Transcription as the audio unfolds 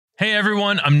Hey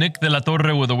everyone, I'm Nick de la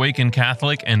Torre with Awaken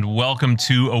Catholic, and welcome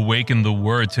to Awaken the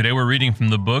Word. Today we're reading from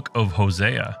the book of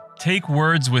Hosea. Take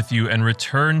words with you and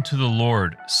return to the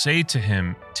Lord. Say to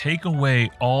him, take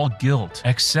away all guilt,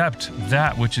 accept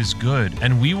that which is good,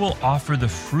 and we will offer the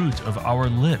fruit of our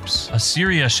lips.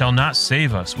 Assyria shall not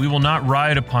save us. We will not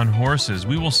ride upon horses.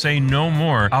 We will say no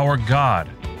more, our God,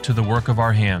 to the work of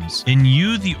our hands. In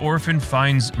you the orphan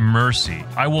finds mercy.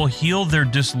 I will heal their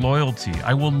disloyalty.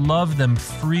 I will love them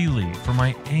freely, for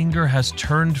my anger has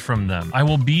turned from them. I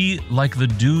will be like the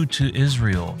dew to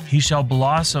Israel. He shall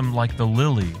blossom like the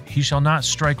lily. He shall not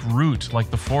strike root like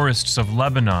the forests of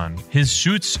Lebanon. His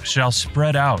shoots shall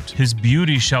spread out. His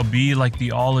beauty shall be like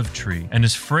the olive tree, and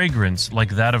his fragrance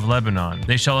like that of Lebanon.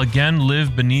 They shall again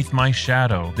live beneath my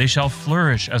shadow. They shall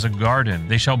flourish as a garden.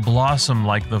 They shall blossom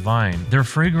like the vine. Their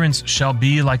fragrance shall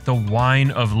be like the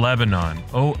wine of Lebanon.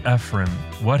 O Ephraim,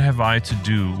 what have I to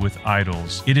do with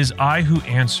idols? It is I who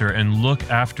answer and look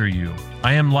after you.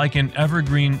 I am like an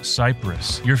evergreen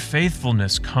cypress. Your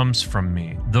faithfulness comes from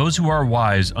me. Those who are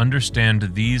wise understand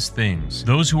these things.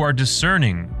 Those who are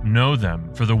discerning know them.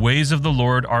 For the ways of the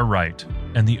Lord are right,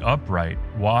 and the upright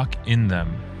walk in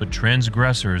them, but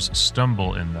transgressors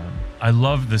stumble in them. I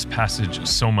love this passage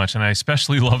so much, and I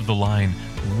especially love the line,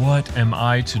 "What am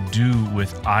I to do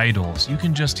with idols?" You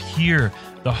can just hear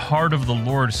the heart of the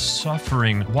Lord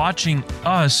suffering, watching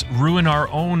us ruin our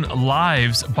own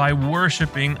lives by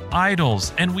worshiping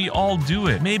idols. And we all do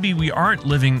it. Maybe we aren't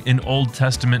living in Old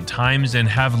Testament times and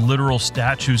have literal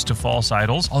statues to false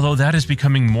idols, although that is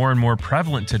becoming more and more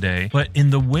prevalent today. But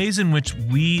in the ways in which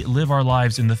we live our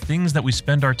lives, in the things that we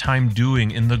spend our time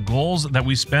doing, in the goals that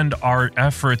we spend our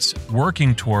efforts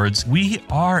working towards, we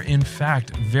are in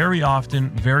fact very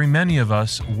often, very many of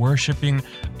us, worshiping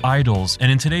idols.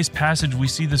 And in today's passage, we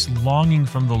see this longing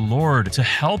from the Lord to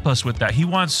help us with that. He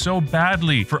wants so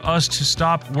badly for us to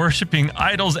stop worshiping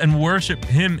idols and worship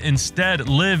him instead.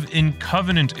 Live in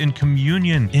covenant, in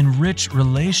communion, in rich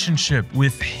relationship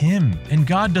with him. And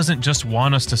God doesn't just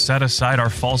want us to set aside our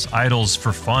false idols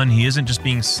for fun. He isn't just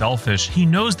being selfish. He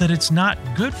knows that it's not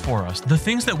good for us. The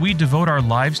things that we devote our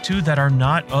lives to that are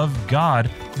not of God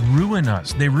ruin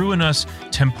us. They ruin us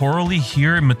temporally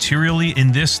here, materially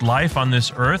in this life on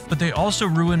this earth, but they also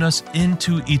ruin us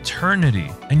into eternity.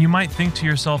 And you might think to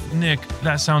yourself, Nick,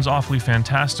 that sounds awfully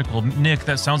fantastical. Nick,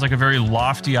 that sounds like a very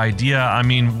lofty idea. I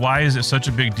mean, why is it such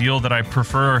a big deal that I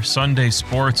prefer Sunday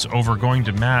sports over going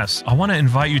to Mass? I want to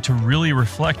invite you to really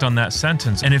reflect on that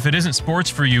sentence. And if it isn't sports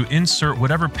for you, insert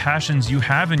whatever passions you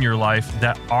have in your life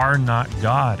that are not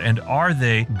God. And are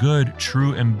they good,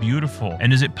 true, and beautiful?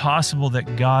 And is it possible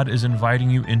that God is inviting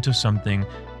you into something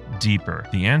deeper?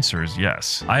 The answer is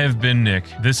yes. I have been Nick.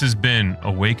 This has been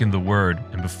Awaken the Word.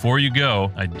 And before you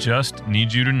go, I just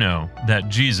need you to know that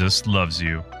Jesus loves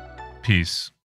you. Peace.